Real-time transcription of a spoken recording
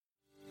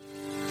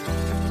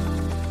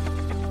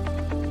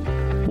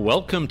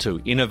Welcome to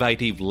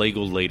Innovative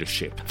Legal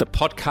Leadership, the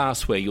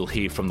podcast where you'll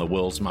hear from the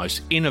world's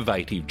most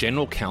innovative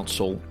general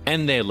counsel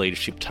and their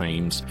leadership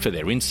teams for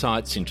their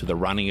insights into the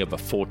running of a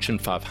Fortune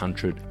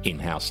 500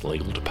 in-house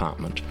legal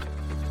department.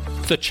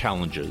 The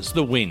challenges,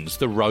 the wins,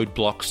 the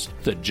roadblocks,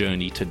 the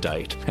journey to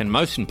date, and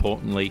most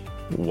importantly,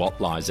 what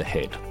lies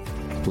ahead.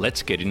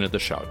 Let's get into the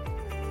show.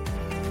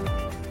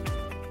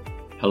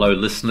 Hello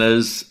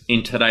listeners.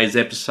 In today's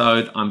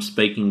episode, I'm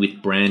speaking with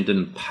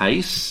Brandon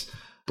Pace.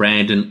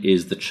 Brandon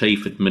is the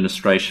Chief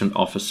Administration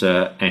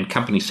Officer and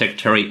Company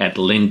Secretary at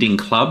Lending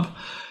Club.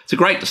 It's a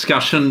great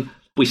discussion.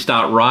 We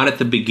start right at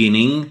the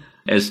beginning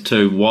as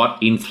to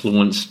what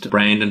influenced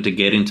Brandon to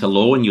get into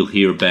law, and you'll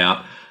hear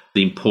about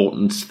the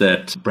importance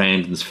that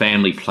Brandon's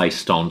family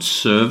placed on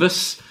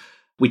service.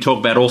 We talk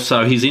about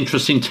also his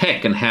interest in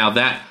tech and how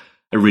that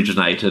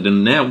originated.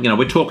 And now,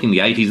 we're talking the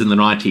 80s and the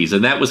 90s,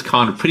 and that was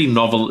kind of pretty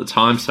novel at the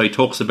time, so he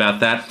talks about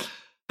that.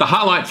 The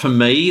highlight for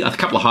me, a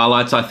couple of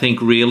highlights, I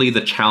think, really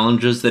the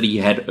challenges that he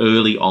had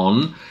early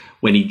on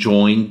when he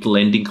joined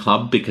Lending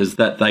Club, because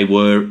that they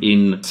were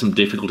in some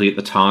difficulty at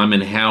the time,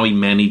 and how he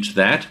managed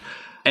that.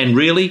 And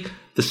really,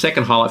 the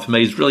second highlight for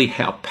me is really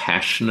how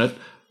passionate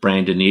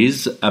Brandon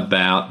is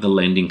about the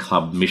Lending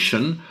Club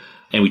mission.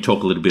 And we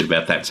talk a little bit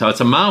about that. So it's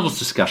a marvellous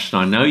discussion.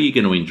 I know you're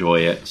going to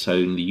enjoy it. So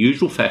in the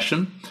usual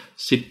fashion,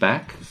 sit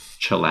back,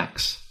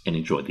 chillax, and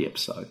enjoy the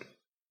episode.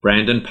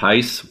 Brandon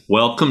Pace,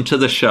 welcome to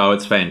the show.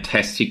 It's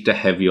fantastic to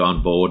have you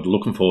on board.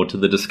 Looking forward to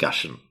the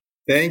discussion.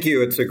 Thank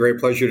you. It's a great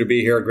pleasure to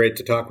be here. Great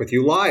to talk with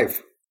you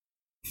live.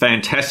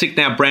 Fantastic.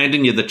 Now,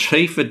 Brandon, you're the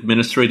Chief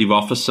Administrative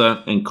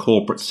Officer and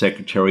Corporate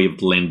Secretary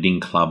of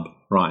Lending Club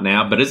right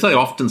now. But as I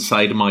often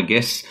say to my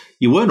guests,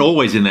 you weren't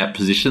always in that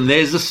position.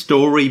 There's a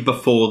story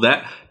before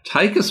that.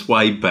 Take us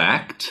way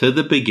back to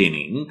the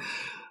beginning.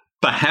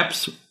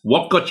 Perhaps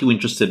what got you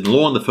interested in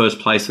law in the first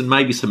place, and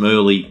maybe some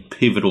early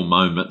pivotal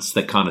moments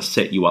that kind of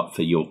set you up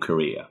for your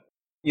career.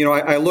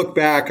 I look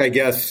back, I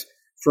guess,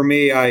 for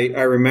me, I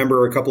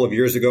remember a couple of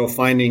years ago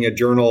finding a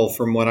journal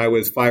from when I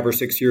was 5 or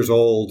 6 years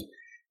old,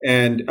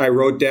 and I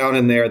wrote down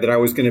in there that I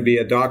was going to be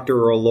a doctor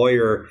or a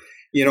lawyer,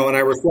 and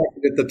I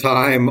reflected at the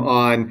time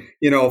on,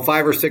 5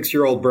 or 6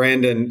 year old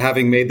Brandon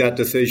having made that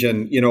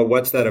decision,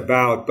 what's that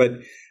about? But,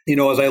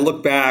 as I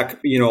look back,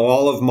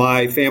 all of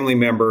my family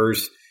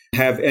members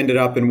have ended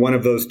up in one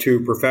of those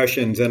two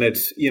professions. And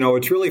it's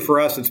really for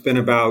us, it's been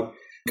about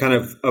kind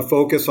of a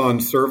focus on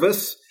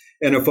service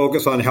and a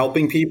focus on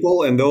helping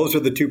people. And those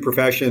are the two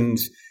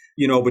professions,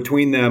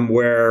 between them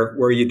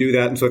where you do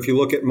that. And so if you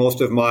look at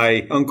most of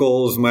my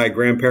uncles, my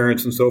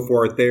grandparents and so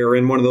forth, they are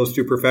in one of those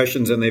two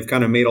professions and they've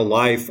kind of made a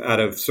life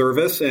out of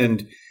service.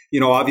 And,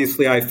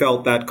 obviously I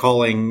felt that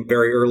calling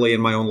very early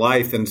in my own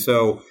life. And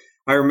so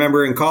I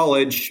remember in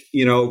college,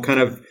 kind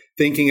of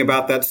thinking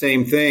about that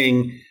same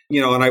thing,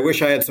 and I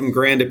wish I had some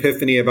grand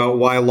epiphany about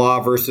why law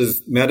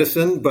versus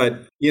medicine,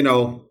 but,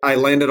 I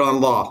landed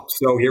on law.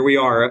 So here we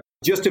are.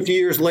 Just a few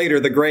years later,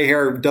 the gray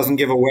hair doesn't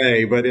give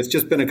away, but it's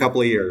just been a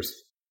couple of years.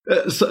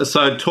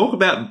 So talk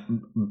about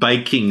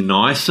baking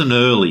nice and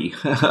early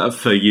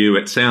for you.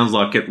 It sounds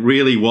like it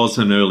really was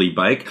an early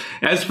bake.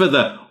 As for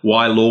the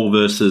why law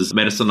versus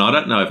medicine, I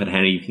don't know if it had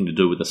anything to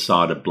do with the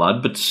side of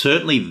blood, but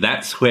certainly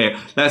that's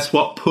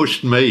what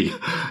pushed me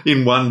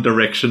in one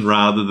direction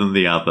rather than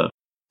the other.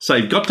 So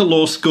you've got to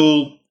law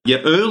school. Your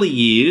early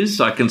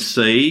years, I can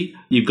see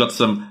you've got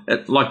some,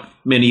 like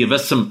many of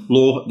us, some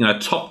law,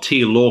 top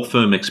tier law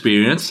firm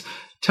experience.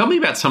 Tell me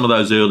about some of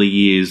those early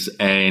years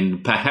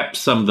and perhaps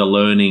some of the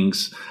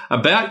learnings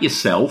about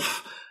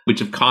yourself, which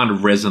have kind of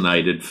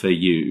resonated for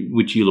you,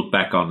 which you look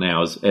back on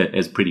now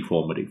as pretty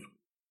formative.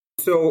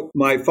 So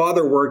my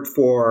father worked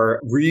for a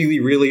really,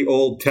 really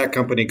old tech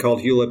company called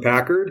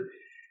Hewlett-Packard.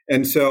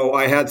 And so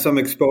I had some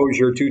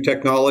exposure to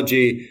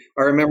technology.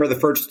 I remember the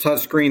first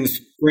touchscreen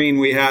screen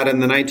we had in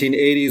the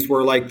 1980s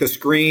where like the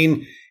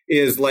screen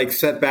is like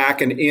set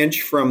back an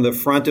inch from the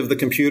front of the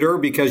computer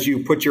because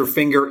you put your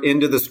finger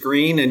into the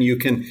screen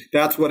and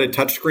that's what a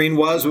touch screen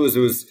was. It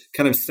was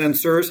kind of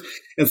sensors.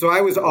 And so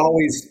I was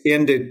always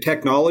into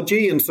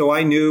technology. And so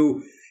I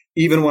knew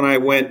even when I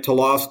went to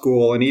law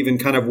school and even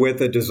kind of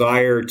with a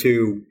desire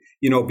to,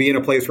 be in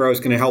a place where I was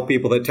going to help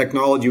people, that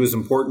technology was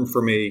important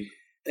for me.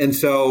 And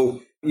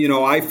so,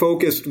 I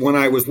focused when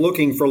I was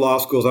looking for law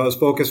schools, I was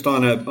focused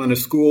on a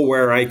school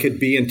where I could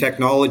be in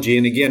technology.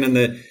 And again, in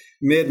the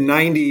mid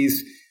 90s,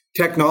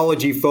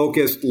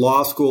 technology-focused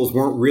law schools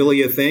weren't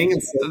really a thing.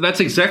 And so, that's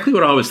exactly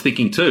what I was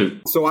thinking too.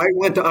 So I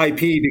went to IP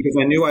because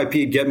I knew IP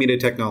would get me to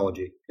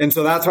technology. And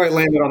so that's how I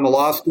landed on the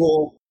law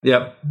school.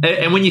 Yep.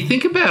 And when you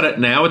think about it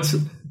now, it's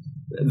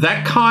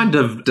that kind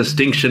of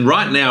distinction.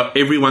 Right now,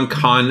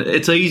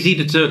 it's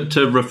easy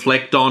to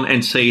reflect on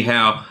and see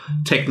how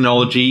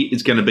technology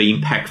is going to be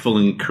impactful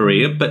in your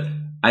career. But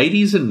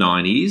 80s and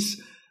 90s,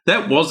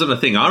 that wasn't a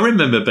thing. I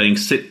remember being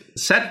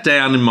sat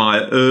down in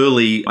my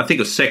early, I think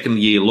it was second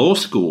year law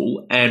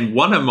school, and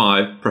one of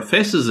my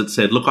professors had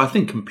said, look, I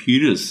think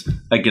computers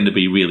are going to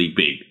be really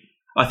big.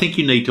 I think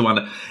you need to and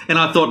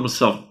I thought to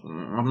myself,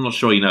 I'm not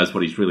sure he knows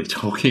what he's really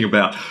talking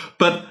about.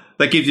 But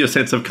that gives you a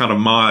sense of kind of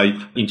my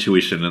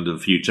intuition into the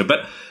future.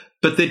 But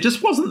there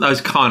just wasn't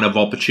those kind of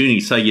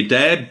opportunities. So your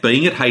dad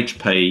being at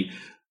HP,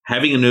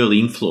 having an early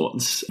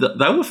influence,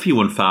 they were few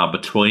and far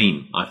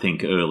between, I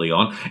think, early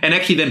on. And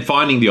actually then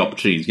finding the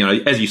opportunities,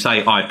 as you say,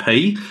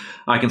 IP,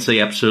 I can see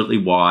absolutely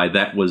why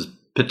that was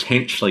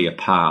potentially a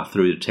path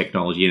through the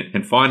technology,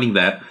 and finding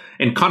that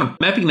and kind of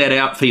mapping that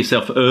out for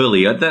yourself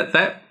earlier,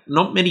 that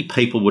not many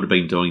people would have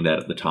been doing that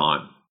at the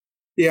time.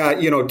 Yeah,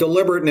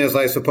 deliberateness,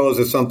 I suppose,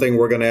 is something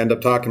we're going to end up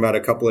talking about a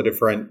couple of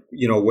different,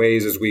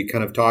 ways as we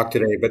kind of talk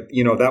today. But,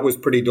 that was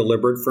pretty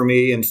deliberate for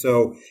me. And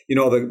so,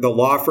 the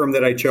law firm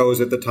that I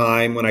chose at the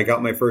time when I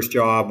got my first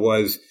job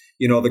was,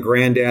 the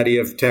granddaddy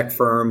of tech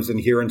firms and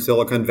here in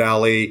Silicon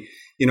Valley,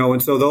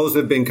 and so those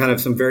have been kind of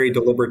some very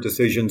deliberate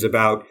decisions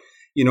about,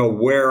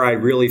 where I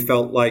really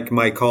felt like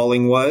my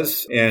calling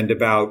was, and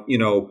about,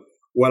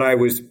 what I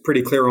was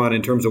pretty clear on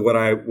in terms of what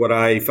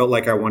I felt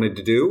like I wanted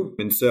to do.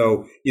 And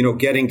so,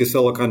 getting to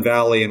Silicon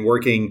Valley and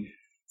working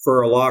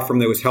for a law firm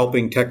that was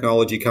helping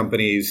technology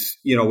companies,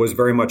 was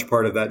very much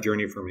part of that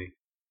journey for me.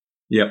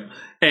 Yep.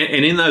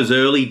 And in those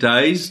early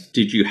days,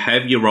 did you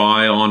have your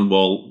eye on,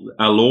 well,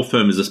 a law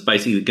firm is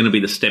basically going to be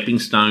the stepping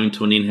stone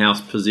to an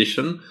in-house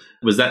position?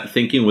 Was that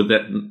thinking, was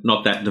that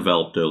not that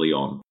developed early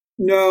on?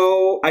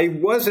 No, I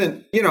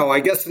wasn't. I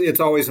guess it's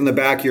always in the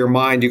back of your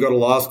mind. You go to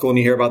law school and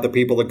you hear about the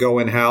people that go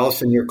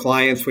in-house, and your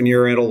clients when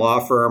you're in a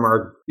law firm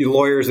are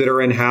lawyers that are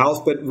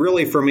in-house. But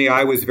really for me,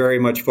 I was very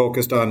much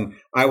focused on,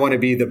 I want to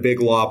be the big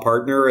law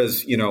partner,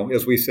 as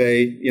we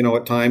say,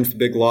 at times, the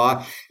big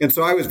law. And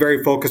so I was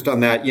very focused on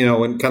that,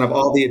 and kind of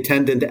all the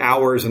attendant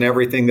hours and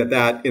everything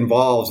that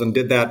involves, and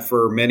did that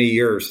for many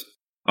years.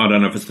 I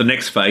don't know if it's the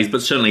next phase,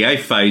 but certainly a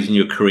phase in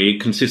your career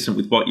consistent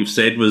with what you've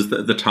said was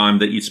the time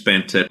that you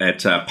spent at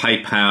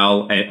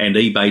PayPal and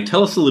eBay.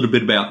 Tell us a little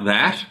bit about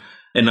that.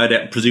 And no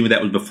doubt, presumably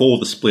that was before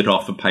the split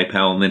off of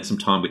PayPal and then some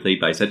time with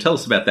eBay. So tell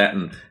us about that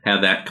and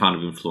how that kind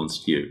of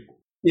influenced you.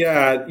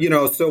 Yeah,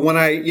 so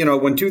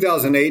when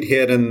 2008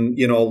 hit and,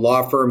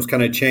 law firms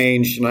kind of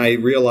changed and I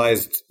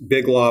realized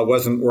big law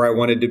wasn't where I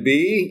wanted to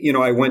be,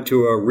 I went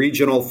to a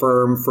regional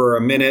firm for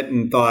a minute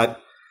and thought,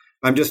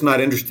 I'm just not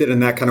interested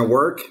in that kind of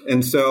work.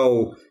 And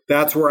so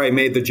that's where I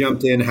made the jump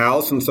to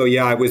in-house. And so,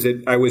 I was at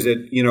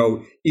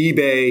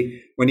eBay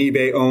when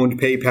eBay owned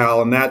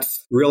PayPal. And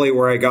that's really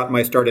where I got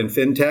my start in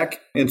fintech.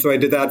 And so I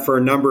did that for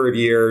a number of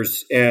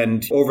years.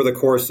 And over the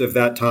course of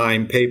that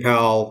time,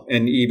 PayPal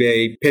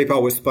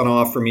was spun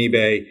off from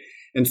eBay.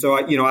 And so,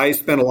 I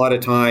spent a lot of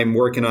time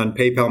working on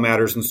PayPal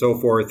matters and so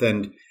forth.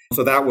 And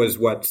so that was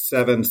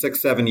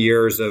 7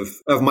 years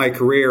of my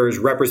career is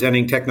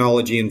representing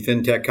technology and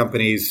fintech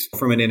companies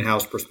from an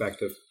in-house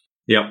perspective.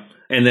 Yep.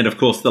 And then, of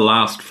course, the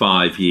last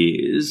 5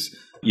 years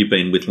you've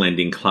been with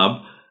Lending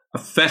Club, a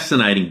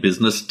fascinating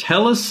business.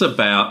 Tell us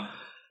about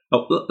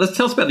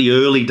the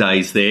early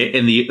days there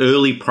and the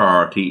early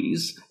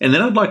priorities. And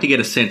then I'd like to get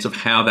a sense of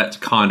how that's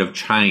kind of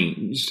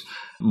changed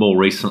more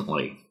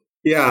recently.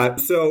 Yeah.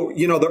 So,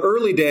 the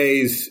early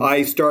days,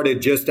 I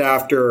started just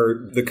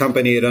after the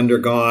company had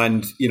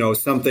undergone,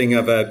 something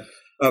of a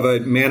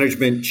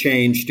management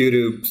change due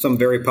to some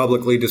very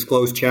publicly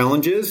disclosed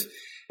challenges.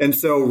 And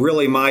so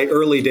really my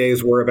early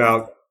days were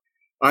about,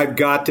 I've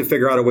got to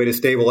figure out a way to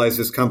stabilize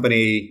this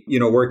company,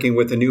 working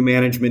with a new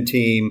management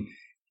team,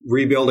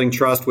 rebuilding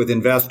trust with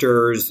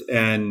investors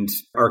and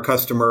our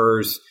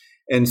customers.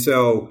 And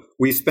so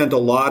we spent a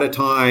lot of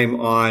time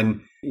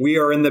on, we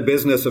are in the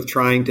business of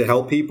trying to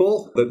help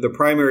people. The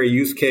primary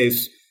use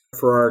case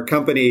for our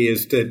company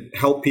is to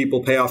help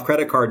people pay off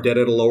credit card debt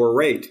at a lower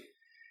rate.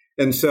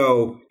 And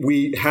so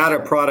we had a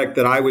product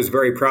that I was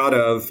very proud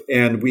of,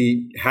 and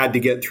we had to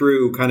get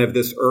through kind of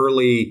this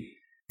early,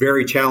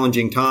 very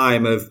challenging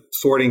time of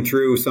sorting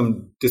through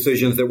some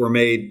decisions that were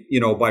made,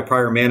 by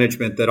prior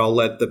management that I'll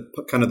let the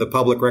kind of the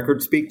public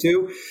record speak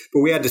to.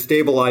 But we had to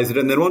stabilize it.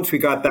 And then once we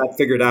got that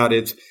figured out,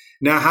 it's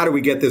now how do we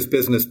get this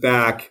business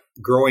back,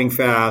 growing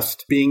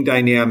fast, being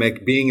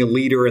dynamic, being a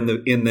leader in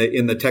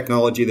the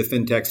technology, the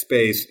fintech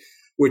space,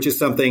 which is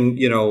something,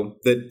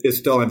 that is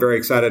still I'm very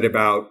excited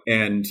about.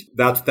 And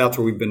that's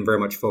where we've been very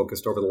much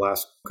focused over the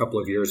last couple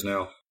of years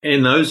now.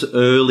 And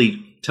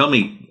tell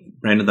me,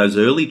 Brandon, those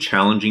early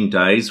challenging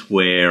days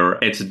where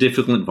it's a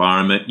difficult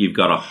environment, you've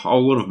got a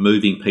whole lot of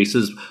moving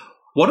pieces.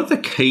 What are the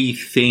key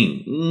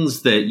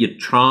things that you're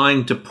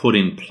trying to put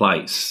in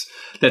place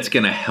that's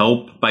going to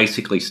help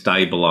basically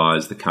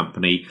stabilize the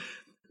company,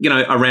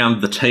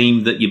 around the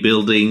team that you're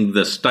building,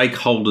 the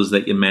stakeholders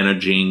that you're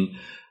managing?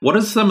 What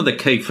are some of the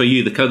key for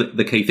you,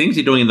 the key things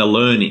you're doing and the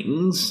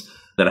learnings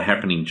that are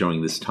happening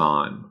during this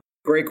time?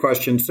 Great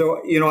question.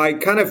 So, I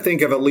kind of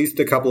think of at least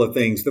a couple of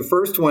things. The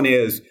first one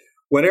is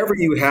whenever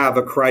you have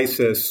a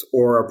crisis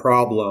or a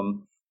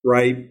problem,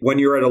 right, when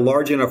you're at a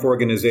large enough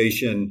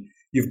organization,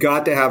 you've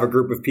got to have a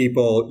group of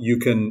people you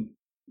can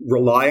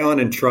rely on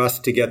and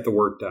trust to get the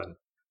work done,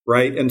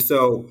 right? And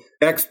so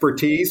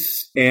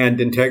expertise and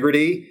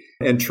integrity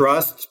and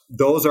trust,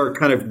 those are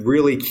kind of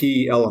really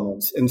key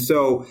elements. And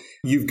so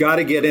you've got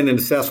to get in and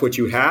assess what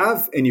you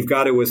have, and you've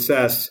got to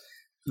assess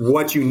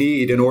what you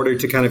need in order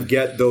to kind of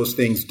get those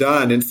things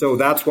done. And so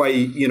that's why,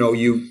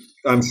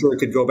 I'm sure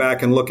could go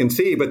back and look and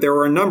see, but there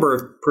were a number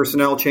of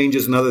personnel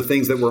changes and other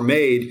things that were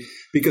made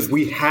because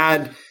we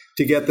had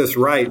to get this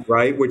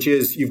right? Which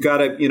is you've got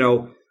to,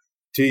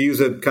 to use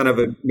a kind of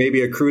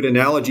maybe a crude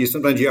analogy,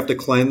 sometimes you have to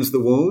cleanse the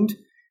wound.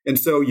 And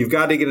so you've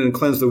got to get in and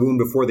cleanse the wound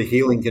before the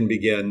healing can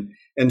begin.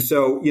 And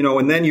so,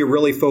 and then you're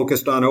really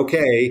focused on,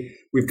 okay,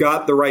 we've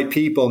got the right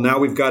people. Now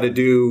we've got to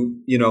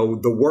do,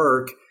 the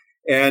work.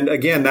 And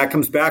again, that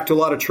comes back to a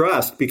lot of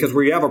trust, because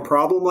where you have a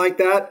problem like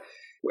that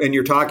and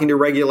you're talking to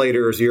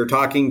regulators, you're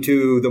talking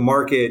to the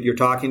market, you're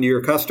talking to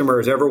your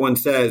customers, everyone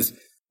says,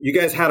 you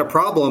guys had a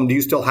problem. Do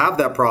you still have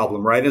that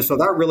problem? Right. And so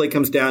that really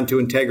comes down to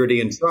integrity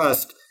and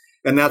trust.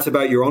 And that's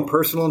about your own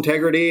personal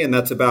integrity. And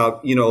that's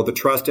about, the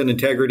trust and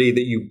integrity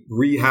that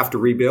you have to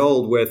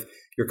rebuild with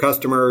your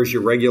customers,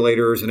 your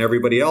regulators, and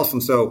everybody else.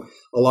 And so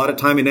a lot of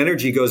time and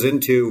energy goes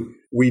into,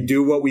 we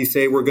do what we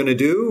say we're going to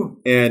do,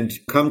 and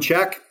come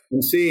check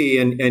and see,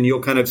 and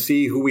you'll kind of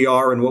see who we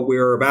are and what we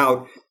are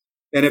about.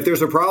 And if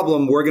there's a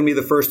problem, we're going to be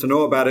the first to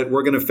know about it.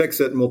 We're going to fix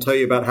it, and we'll tell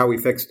you about how we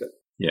fixed it.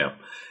 Yeah.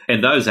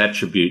 And those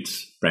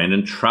attributes,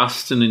 Brandon,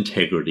 trust and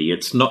integrity,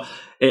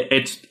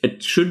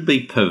 it should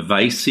be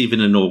pervasive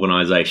in an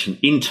organization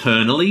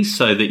internally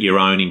so that your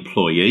own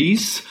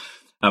employees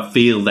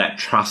feel that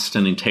trust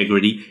and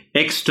integrity.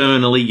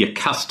 Externally, your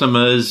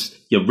customers,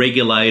 your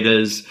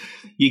regulators,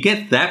 you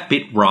get that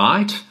bit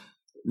right,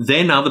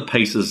 then other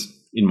pieces,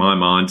 in my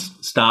mind,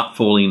 start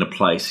falling into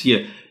place.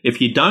 If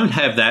you don't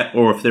have that,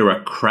 or if there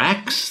are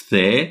cracks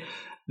there,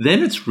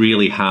 then it's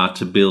really hard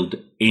to build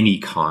any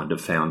kind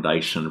of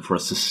foundation for a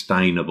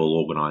sustainable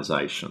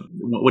organization.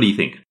 What do you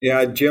think?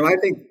 Yeah, Jim,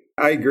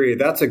 I agree.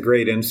 That's a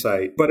great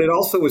insight. But it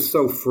also is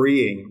so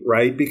freeing,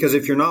 right? Because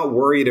if you're not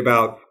worried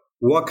about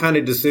what kind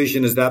of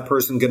decision is that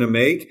person going to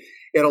make,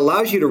 it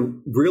allows you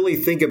to really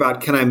think about,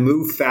 can I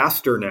move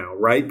faster now,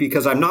 right?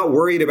 Because I'm not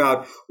worried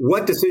about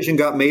what decision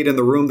got made in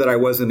the room that I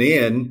wasn't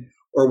in,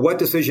 or what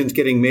decision's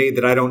getting made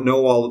that I don't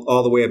know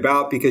all the way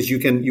about, because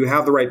you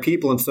have the right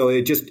people. And so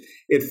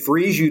it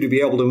frees you to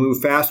be able to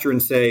move faster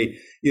and say,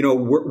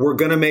 we're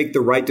going to make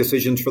the right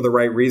decisions for the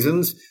right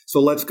reasons. So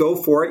let's go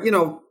for it.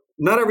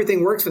 Not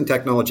everything works in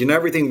technology, not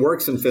everything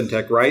works in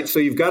fintech, right? So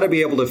you've got to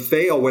be able to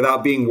fail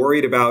without being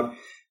worried about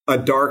a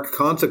dark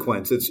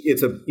consequence.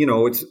 It's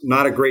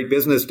not a great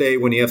business day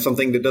when you have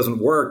something that doesn't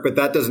work, but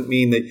that doesn't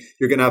mean that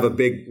you're going to have a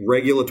big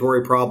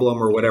regulatory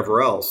problem or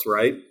whatever else,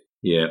 right?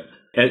 Yeah.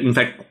 In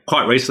fact,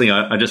 quite recently,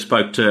 I just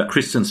spoke to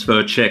Kristen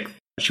Sverchek.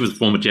 She was the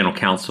former general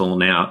counsel,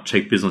 now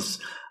chief business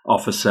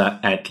officer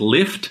at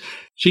Lyft.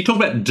 She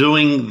talked about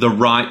doing the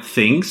right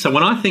thing. So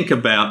when I think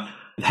about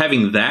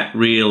having that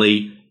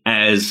really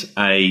as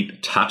a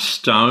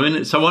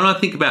touchstone, so when I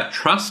think about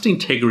trust,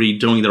 integrity,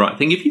 doing the right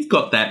thing, if you've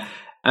got that,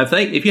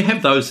 if you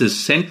have those as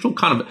central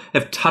kind of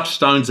have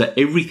touchstones at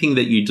everything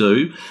that you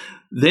do,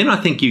 then I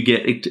think you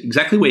get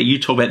exactly where you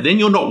talk about. Then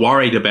you're not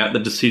worried about the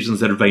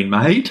decisions that have been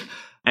made,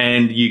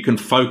 and you can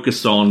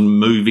focus on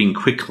moving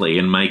quickly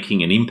and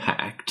making an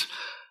impact.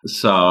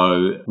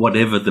 So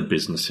whatever the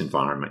business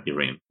environment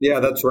you're in. Yeah,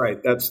 that's right.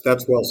 That's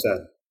well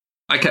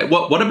said. Okay,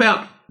 what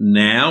about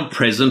now,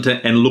 present,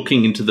 and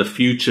looking into the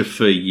future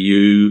for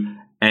you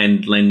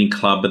and Lending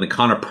Club and the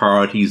kind of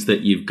priorities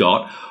that you've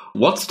got?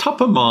 What's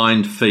top of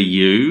mind for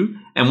you,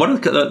 and what are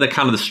the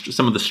kind of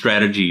some of the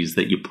strategies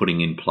that you're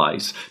putting in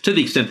place, to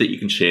the extent that you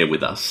can share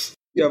with us?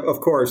 Yeah, of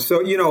course. So,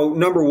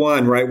 number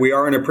one, right, we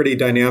are in a pretty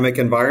dynamic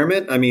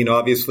environment. I mean,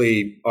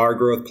 obviously, our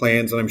growth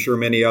plans, and I'm sure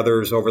many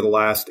others over the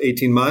last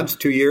 18 months,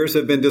 2 years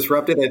have been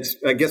disrupted.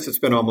 I guess it's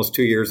been almost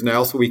 2 years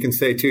now, so we can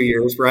say 2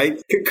 years,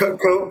 right?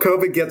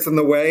 COVID gets in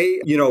the way.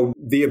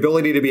 The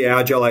ability to be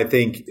agile, I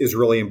think, is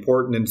really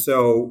important. And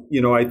so,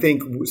 I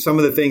think some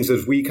of the things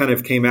as we kind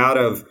of came out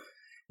of,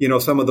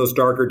 some of those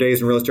darker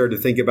days and really started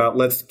to think about,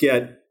 let's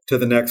get to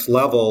the next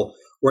level.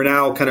 We're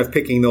now kind of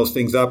picking those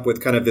things up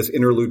with kind of this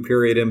interlude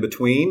period in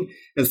between.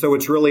 And so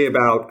it's really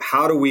about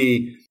how do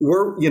we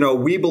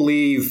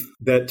believe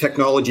that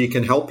technology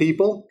can help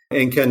people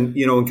and can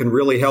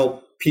really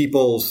help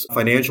people's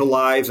financial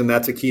lives. And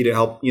that's a key to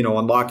help,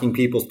 unlocking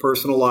people's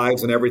personal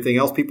lives and everything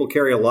else. People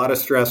carry a lot of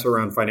stress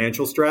around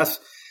financial stress,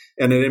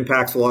 and it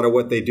impacts a lot of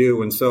what they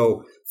do. And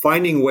so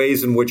finding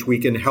ways in which we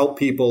can help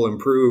people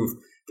improve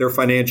their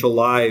financial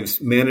lives,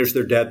 manage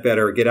their debt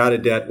better, get out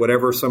of debt,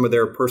 whatever some of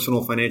their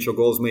personal financial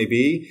goals may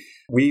be.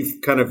 We've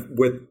kind of,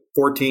 with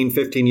 14,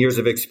 15 years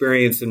of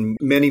experience and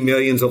many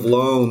millions of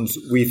loans,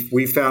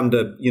 we found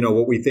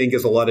what we think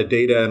is a lot of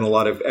data and a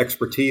lot of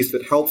expertise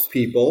that helps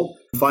people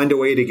find a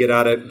way to get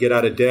out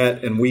of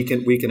debt, and we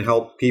can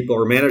help people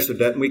or manage their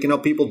debt, and we can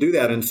help people do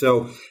that. And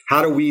so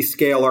how do we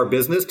scale our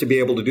business to be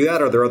able to do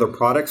that? Are there other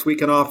products we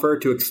can offer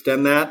to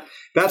extend that?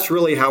 That's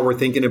really how we're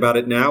thinking about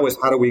it now, is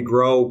how do we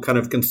grow kind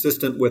of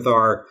consistent with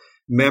our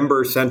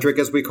member-centric,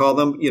 as we call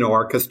them,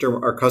 our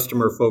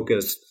customer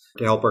focus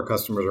to help our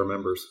customers, our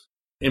members.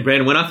 And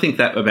Brandon, when I think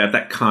about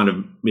that kind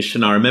of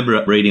mission, I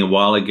remember reading a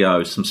while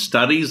ago some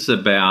studies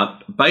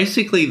about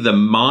basically the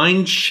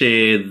mind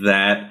share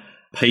that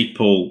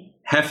people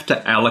have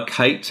to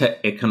allocate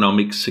to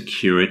economic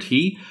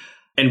security,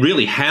 and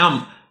really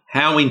how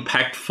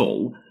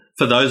impactful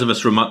for those of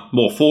us who are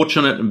more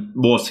fortunate and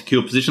more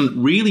secure positions,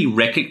 really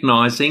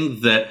recognizing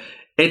that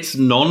it's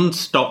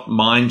non-stop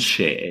mind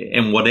share,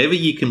 and whatever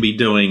you can be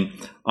doing,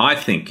 I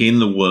think, in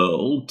the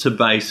world to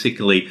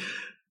basically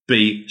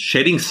be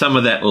shedding some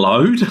of that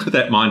load,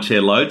 that mind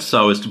share load,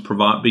 so as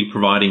to be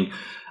providing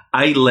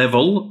a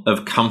level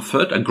of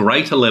comfort, a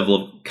greater level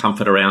of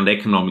comfort around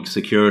economic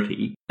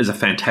security is a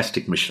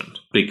fantastic mission,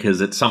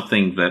 because it's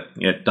something that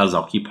it does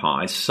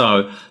occupy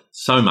so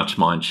much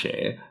mind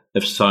share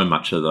of so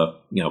much of the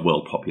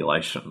world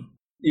population.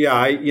 Yeah,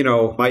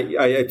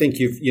 I think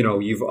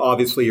you've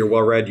obviously, you're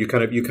well read. You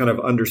kind of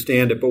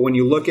understand it. But when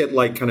you look at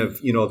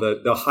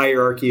the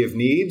hierarchy of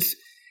needs,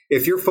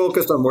 if you're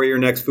focused on where your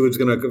next food's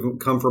going to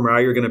come from, or how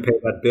you're going to pay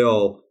that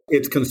bill,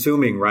 it's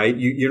consuming, right?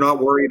 You're not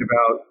worried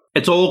about.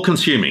 It's all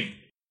consuming.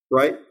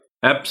 Right?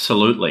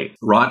 Absolutely.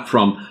 Right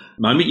from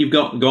the moment you've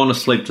gone to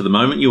sleep to the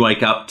moment you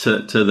wake up to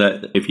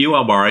the, if you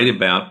are worried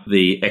about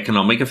the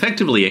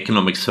effectively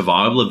economic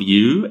survival of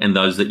you and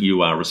those that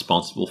you are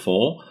responsible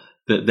for,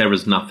 that there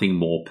is nothing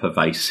more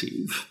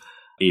pervasive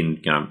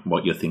in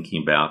what you're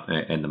thinking about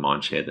and the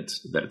mind share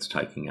that it's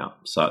taking up.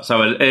 So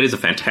it is a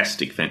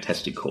fantastic,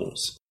 fantastic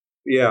cause.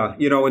 Yeah,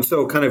 and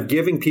so kind of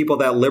giving people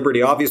that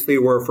liberty. Obviously,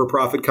 we're a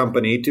for-profit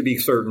company, to be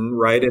certain,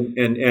 right?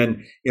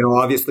 And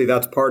obviously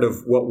that's part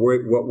of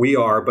what we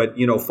are. But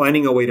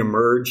finding a way to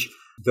merge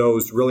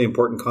those really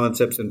important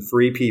concepts and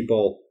free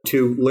people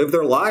to live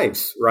their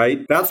lives,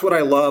 right? That's what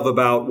I love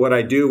about what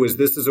I do. Is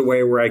this is a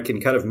way where I can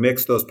kind of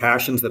mix those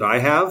passions that I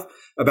have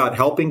about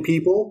helping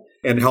people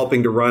and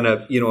helping to run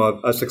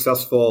a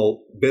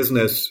successful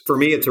business. For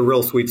me, it's a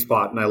real sweet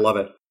spot, and I love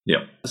it.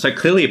 Yeah. So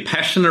clearly a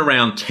passion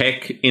around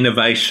tech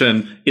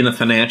innovation in the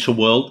financial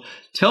world.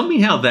 Tell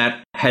me how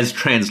that has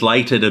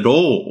translated at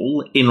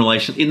all in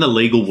the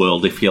legal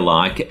world, if you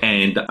like,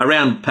 and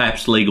around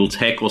perhaps legal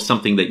tech or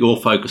something that you're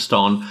focused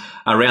on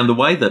around the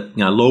way that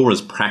law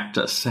is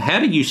practiced. How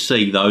do you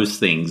see those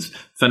things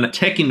for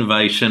tech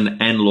innovation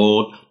and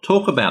law?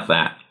 Talk about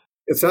that.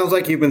 It sounds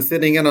like you've been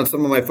sitting in on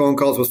some of my phone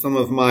calls with some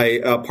of my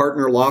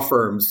partner law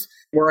firms,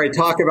 where I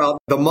talk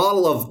about the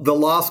model of the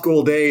law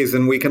school days,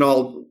 and we can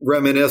all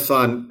reminisce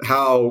on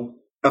how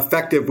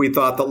effective we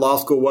thought that law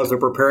school was at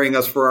preparing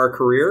us for our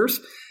careers.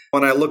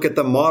 When I look at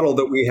the model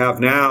that we have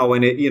now,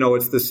 and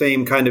it's the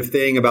same kind of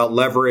thing about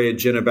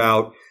leverage and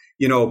about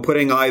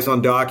putting eyes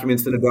on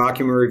documents in a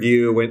document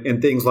review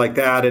and things like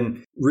that.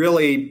 And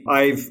really,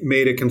 I've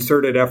made a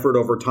concerted effort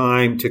over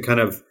time to kind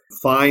of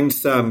find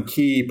some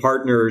key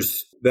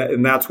partners.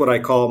 And that's what I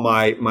call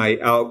my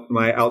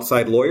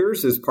outside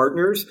lawyers as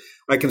partners.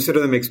 I consider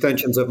them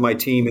extensions of my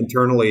team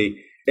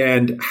internally.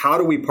 And how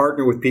do we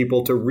partner with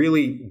people to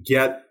really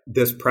get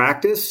this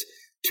practice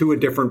to a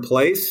different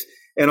place?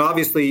 And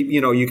obviously,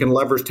 you can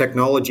leverage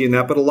technology in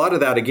that. But a lot of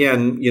that,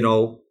 again,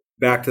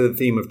 back to the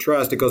theme of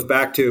trust, it goes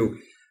back to,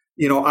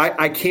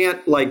 I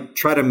can't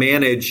try to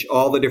manage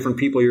all the different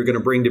people you're going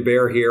to bring to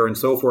bear here and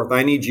so forth.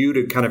 I need you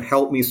to kind of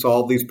help me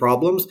solve these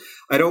problems.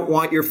 I don't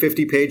want your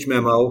 50-page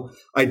memo.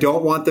 I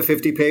don't want the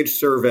 50-page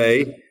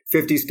survey,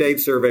 50-state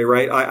survey,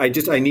 right?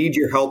 I need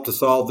your help to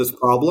solve this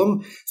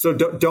problem. So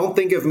don't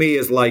think of me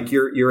as like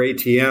your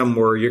ATM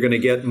where you're going to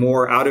get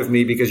more out of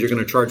me because you're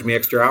going to charge me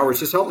extra hours.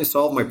 Just help me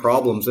solve my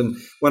problems. And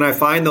when I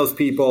find those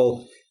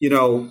people,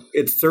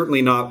 it's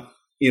certainly not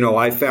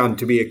I found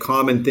to be a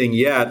common thing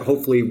yet.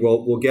 Hopefully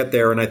we'll get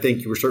there. And I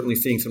think we're certainly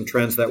seeing some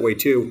trends that way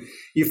too.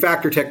 You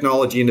factor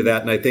technology into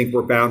that, and I think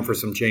we're bound for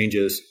some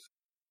changes.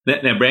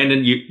 Now,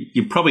 Brandon,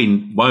 you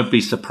probably won't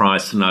be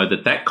surprised to know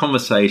that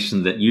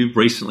conversation that you've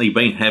recently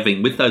been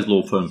having with those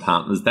law firm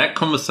partners, that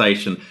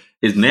conversation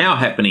is now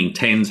happening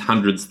tens,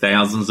 hundreds,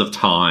 thousands of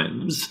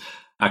times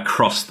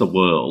across the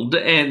world.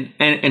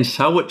 And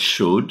so it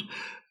should,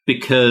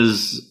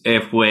 because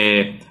if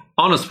we're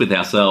honest with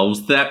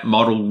ourselves, that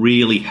model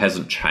really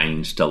hasn't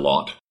changed a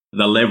lot.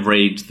 The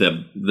leverage,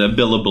 the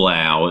billable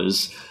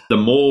hours, the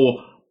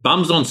more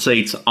bums on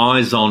seats,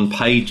 eyes on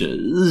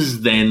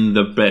pages, then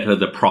the better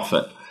the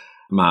profit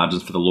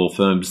margins for the law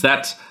firms.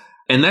 That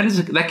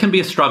can be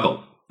a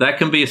struggle. That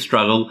can be a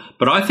struggle.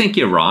 But I think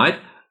you're right.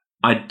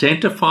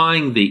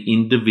 Identifying the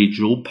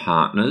individual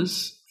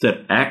partners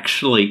that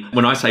actually,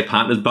 when I say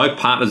partners, both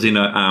partners in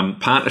a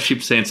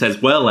partnership sense as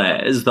well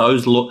as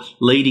those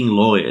leading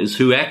lawyers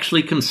who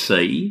actually can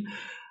see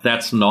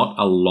that's not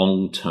a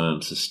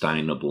long-term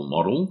sustainable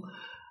model,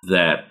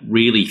 that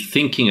really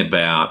thinking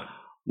about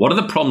what are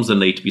the problems that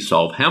need to be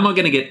solved, how am I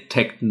going to get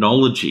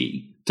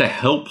technology to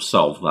help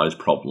solve those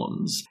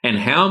problems, and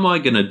how am I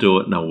going to do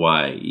it in a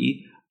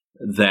way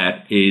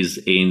that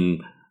is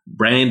in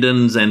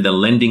Brandon's and the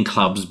Lending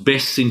Club's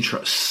best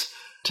interests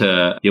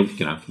to,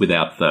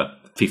 without the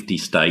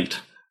 50-state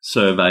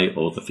survey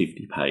or the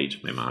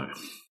 50-page memo.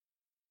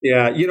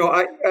 Yeah,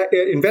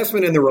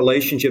 investment in the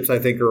relationships I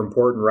think are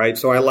important, right?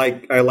 So I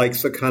like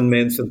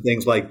secondments and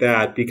things like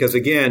that because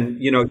again,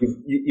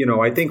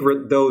 I think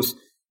those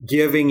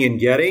giving and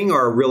getting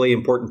are really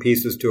important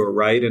pieces to it,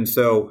 right? And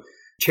so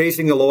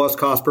chasing the lowest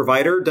cost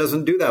provider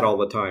doesn't do that all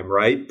the time,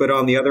 right? But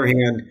on the other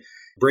hand,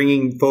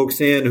 bringing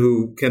folks in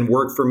who can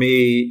work for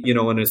me,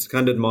 in a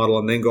seconded model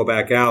and then go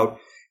back out,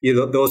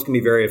 those can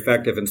be very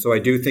effective. And so I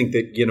do think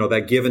that,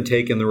 that give and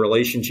take in the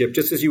relationship,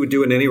 just as you would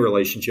do in any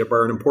relationship,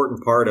 are an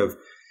important part of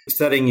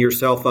setting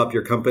yourself up,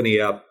 your company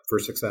up for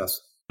success.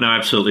 No,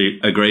 absolutely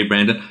agree,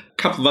 Brandon.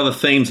 A couple of other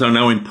themes I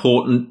know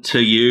important to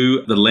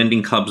you. The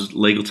Lending Club's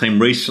legal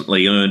team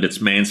recently earned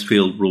its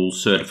Mansfield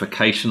Rules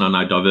certification. I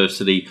know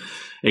diversity,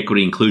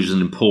 equity, inclusion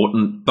is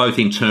important, both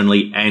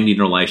internally and in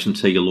relation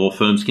to your law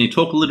firms. Can you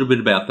talk a little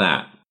bit about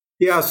that?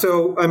 Yeah.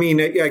 So,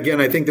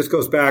 again, I think this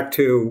goes back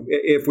to,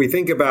 if we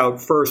think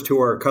about first who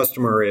our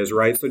customer is,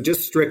 right? So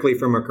just strictly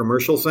from a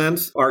commercial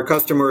sense, our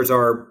customers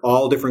are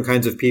all different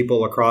kinds of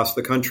people across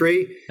the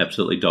country.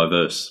 Absolutely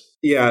diverse.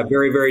 Yeah,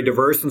 very, very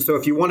diverse. And so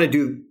if you're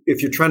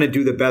trying to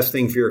do the best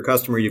thing for your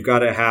customer, you've got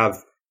to have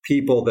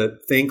people that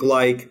think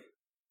like,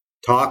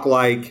 talk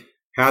like,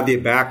 have the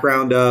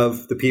background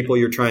of the people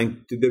you're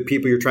trying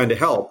to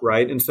help,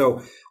 right? And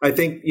so I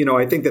think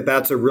that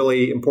that's a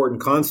really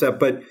important concept.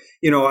 But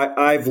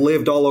I've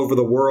lived all over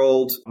the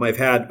world. I've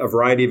had a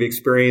variety of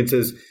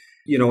experiences,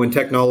 in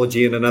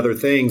technology and in other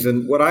things.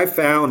 And what I've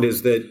found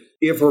is that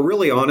if we're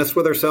really honest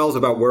with ourselves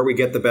about where we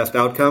get the best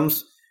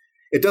outcomes,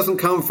 it doesn't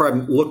come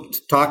from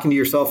talking to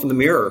yourself in the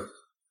mirror.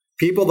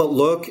 People that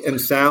look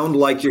and sound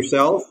like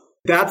yourself,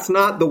 that's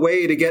not the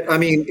way to get.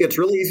 It's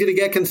really easy to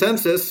get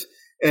consensus.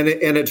 And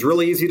it's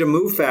really easy to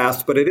move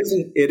fast, but it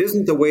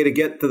isn't the way to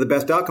get to the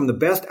best outcome. The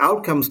best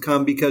outcomes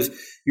come because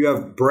you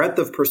have breadth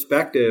of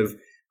perspective,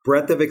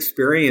 breadth of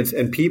experience,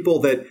 and people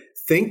that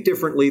think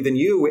differently than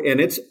you. And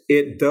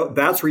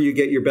that's where you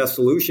get your best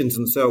solutions.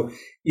 And so,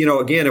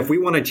 again, if we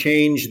want to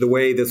change the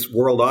way this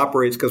world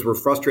operates because we're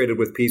frustrated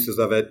with pieces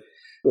of it,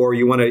 or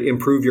you want to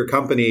improve your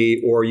company,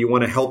 or you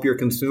want to help your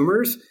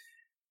consumers,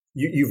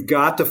 you've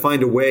got to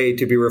find a way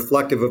to be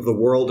reflective of the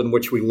world in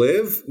which we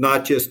live,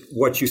 not just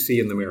what you see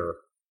in the mirror.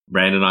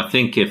 Brandon, I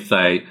think if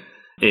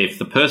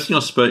the person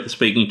you're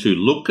speaking to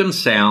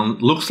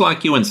looks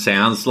like you and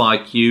sounds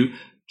like you,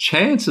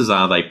 chances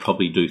are they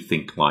probably do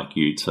think like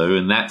you too,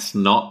 and that's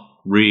not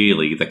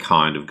really the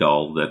kind of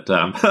goal that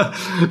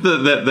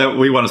that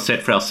we want to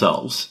set for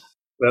ourselves.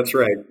 That's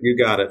right. You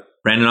got it.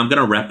 Brandon, I'm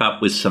going to wrap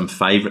up with some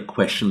favourite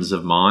questions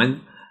of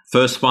mine.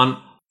 First one,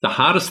 the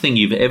hardest thing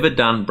you've ever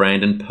done,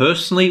 Brandon,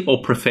 personally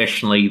or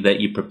professionally,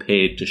 that you're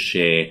prepared to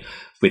share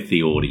with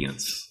the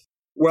audience?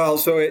 Well,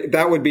 so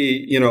that would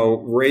be,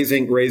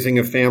 raising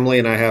a family,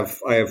 and I have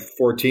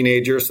 4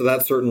 teenagers, so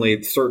that's certainly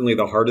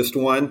the hardest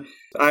one.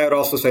 I would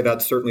also say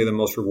that's certainly the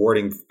most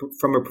rewarding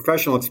from a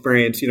professional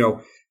experience.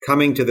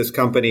 Coming to this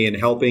company and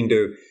helping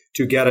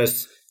to get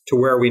us to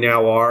where we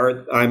now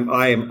are.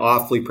 I am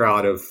awfully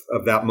proud of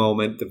that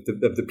moment, of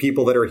the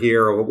people that are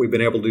here, or what we've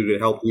been able to do to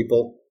help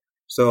people.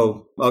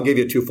 So I'll give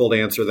you a twofold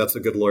answer. That's a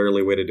good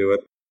lawyerly way to do it.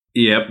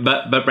 Yeah,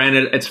 but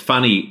Brandon, it's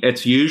funny.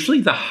 It's usually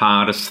the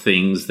hardest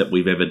things that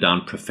we've ever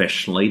done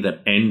professionally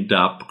that end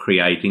up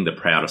creating the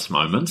proudest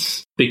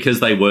moments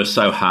because they were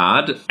so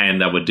hard and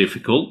they were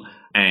difficult,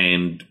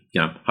 and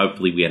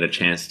hopefully we had a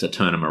chance to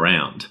turn them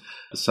around.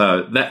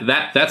 So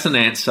that's an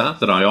answer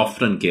that I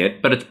often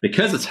get, but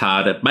because it's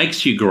hard, it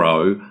makes you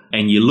grow,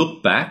 and you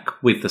look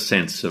back with a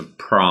sense of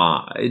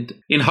pride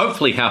in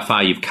hopefully how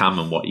far you've come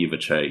and what you've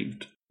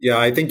achieved. Yeah,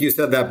 I think you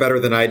said that better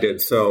than I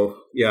did. So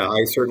yeah,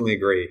 I certainly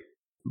agree.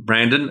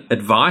 Brandon,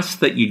 advice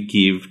that you'd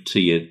give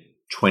to your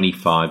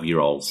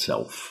 25-year-old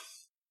self?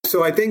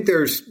 So I think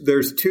there's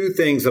 2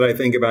 things that I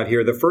think about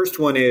here. The first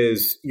one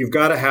is you've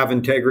got to have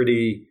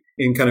integrity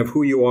in kind of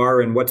who you are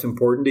and what's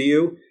important to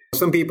you.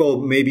 Some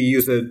people maybe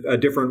use a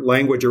different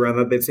language around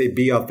that. They'd say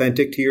be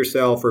authentic to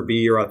yourself or be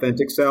your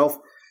authentic self.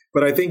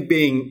 But I think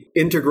being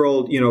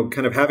integral,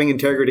 kind of having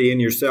integrity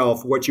in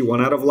yourself, what you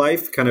want out of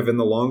life, kind of in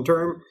the long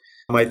term,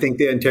 I think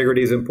the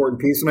integrity is an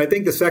important piece. And I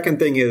think the second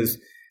thing is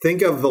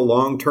think of the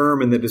long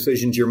term and the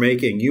decisions you're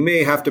making. You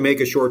may have to make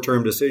a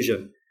short-term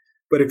decision,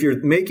 but if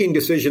you're making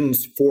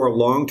decisions for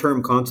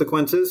long-term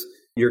consequences,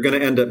 you're going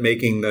to end up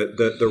making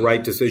the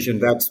right decision.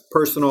 That's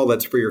personal.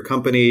 That's for your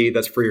company.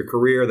 That's for your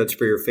career. That's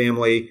for your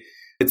family.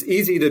 It's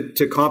easy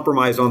to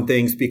compromise on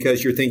things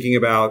because you're thinking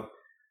about,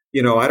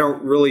 I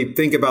don't really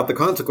think about the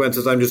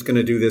consequences. I'm just going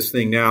to do this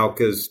thing now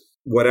because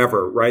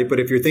whatever, right? But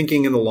if you're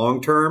thinking in the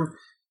long term,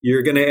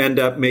 you're going to end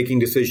up making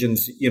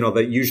decisions,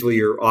 that usually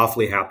you're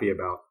awfully happy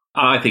about.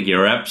 I think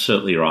you're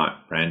absolutely right,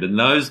 Brandon.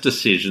 Those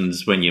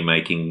decisions when you're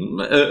making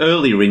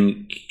earlier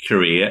in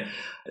career,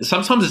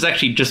 sometimes it's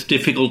actually just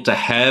difficult to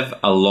have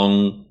a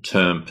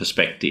long-term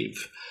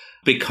perspective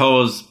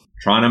because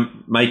trying to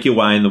make your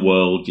way in the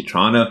world, you're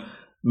trying to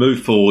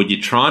move forward,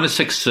 you're trying to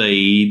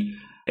succeed.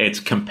 It's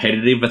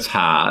competitive, it's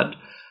hard.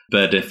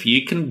 But if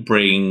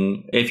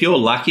you're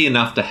lucky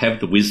enough to have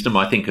the wisdom,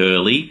 I think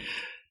early,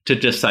 to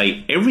just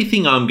say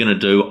everything I'm going to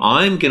do,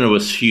 I'm going to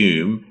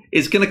assume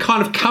is going to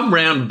kind of come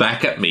round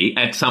back at me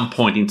at some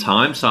point in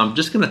time. So I'm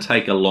just going to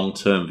take a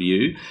long-term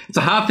view. It's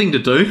a hard thing to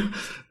do,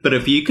 but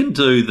if you can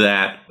do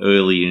that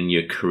early in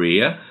your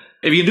career,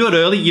 If you do it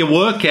early, you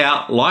work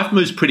out, life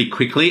moves pretty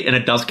quickly and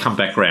it does come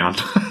back round.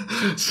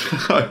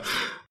 So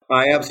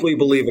I absolutely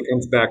believe it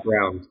comes back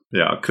round.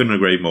 Yeah, I couldn't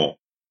agree more.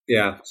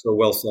 Yeah, so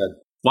well said.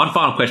 One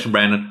final question,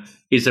 Brandon.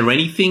 Is there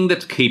anything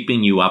that's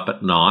keeping you up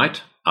at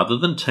night other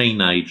than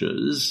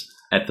teenagers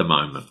at the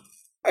moment?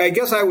 I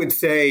guess I would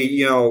say,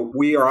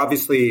 we are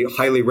obviously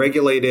highly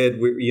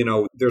regulated.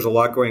 There's a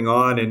lot going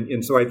on.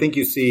 And so I think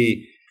you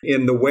see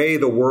in the way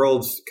the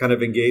world's kind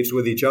of engaged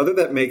with each other,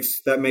 that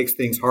makes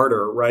things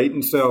harder, right?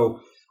 And so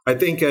I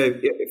think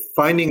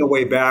finding a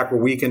way back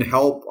where we can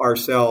help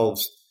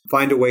ourselves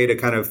find a way to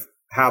kind of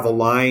have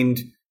aligned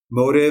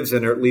motives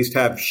and or at least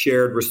have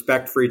shared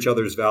respect for each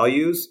other's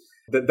values,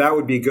 that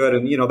would be good.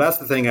 And, that's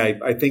the thing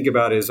I think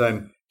about as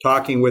I'm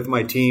talking with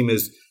my team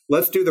is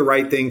let's do the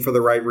right thing for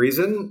the right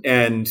reason.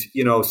 And,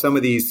 some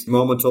of these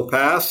moments will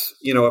pass.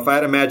 If I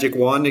had a magic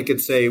wand, it could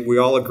say we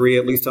all agree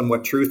at least on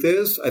what truth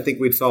is. I think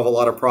we'd solve a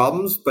lot of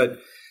problems. But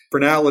for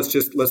now, let's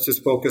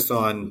just focus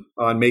on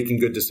making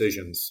good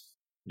decisions.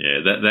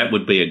 Yeah, that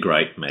would be a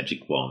great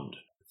magic wand.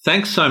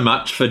 Thanks so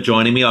much for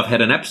joining me. I've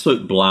had an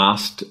absolute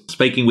blast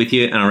speaking with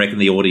you, and I reckon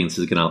the audience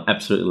is going to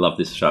absolutely love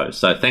this show.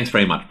 So thanks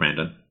very much,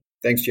 Brandon.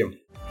 Thanks, Jim.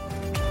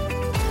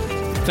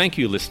 Thank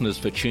you, listeners,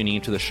 for tuning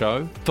into the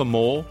show. For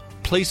more,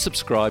 please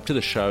subscribe to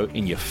the show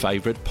in your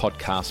favourite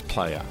podcast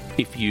player.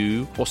 If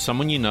you or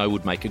someone you know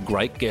would make a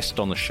great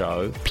guest on the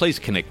show, please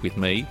connect with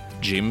me,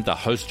 Jim, the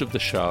host of the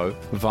show,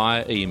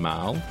 via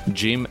email,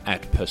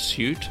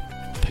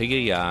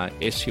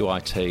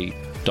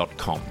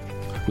 jim@persuit.com.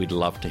 We'd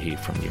love to hear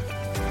from you.